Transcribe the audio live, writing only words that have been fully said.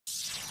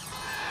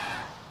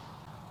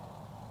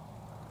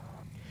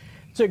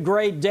It's a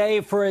great day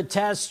for a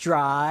test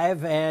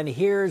drive, and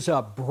here's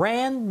a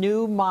brand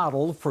new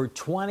model for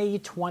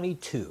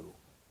 2022.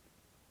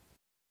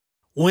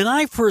 When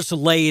I first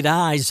laid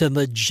eyes on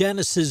the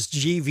Genesis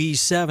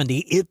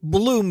GV70, it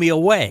blew me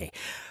away.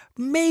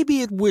 Maybe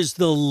it was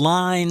the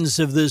lines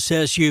of this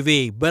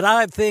SUV, but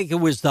I think it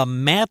was the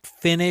matte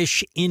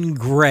finish in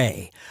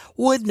gray.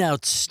 What an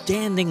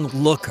outstanding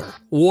looker.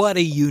 What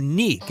a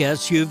unique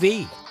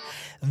SUV.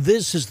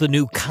 This is the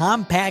new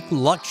compact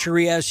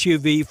luxury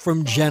SUV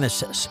from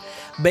Genesis,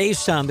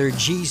 based on their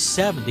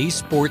G70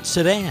 sports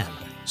sedan.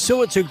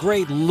 So it's a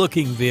great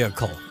looking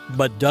vehicle,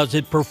 but does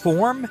it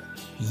perform?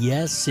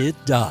 Yes, it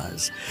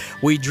does.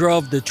 We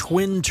drove the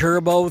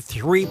twin-turbo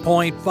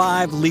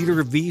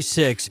 3.5-liter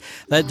V6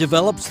 that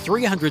develops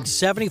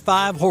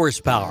 375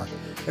 horsepower.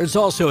 There's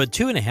also a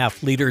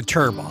 2.5-liter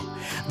turbo.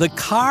 The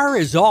car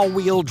is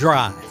all-wheel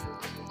drive.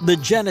 The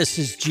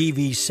Genesis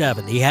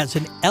GV70 has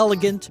an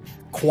elegant,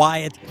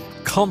 quiet,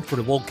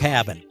 comfortable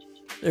cabin.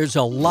 There's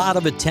a lot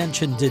of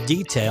attention to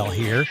detail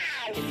here,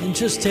 and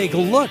just take a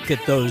look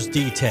at those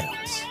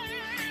details.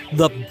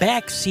 The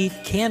back seat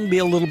can be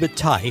a little bit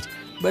tight,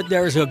 but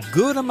there's a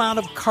good amount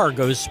of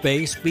cargo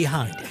space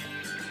behind it.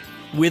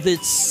 With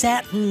its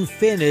satin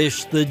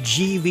finish, the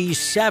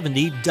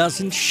GV70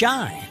 doesn't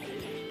shine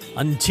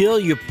until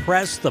you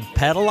press the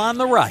pedal on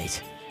the right.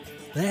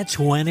 That's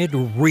when it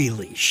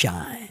really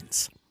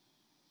shines.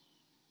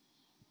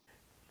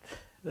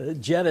 The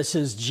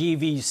Genesis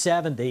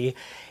GV70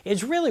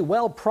 is really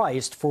well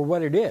priced for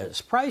what it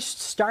is, priced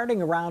starting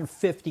around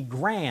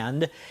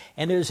 $50,000,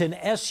 and is an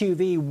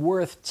SUV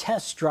worth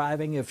test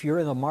driving if you're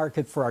in the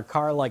market for a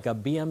car like a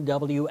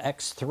BMW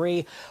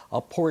X3,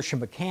 a Porsche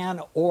Macan,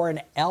 or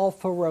an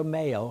Alfa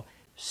Romeo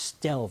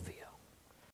Stelvio.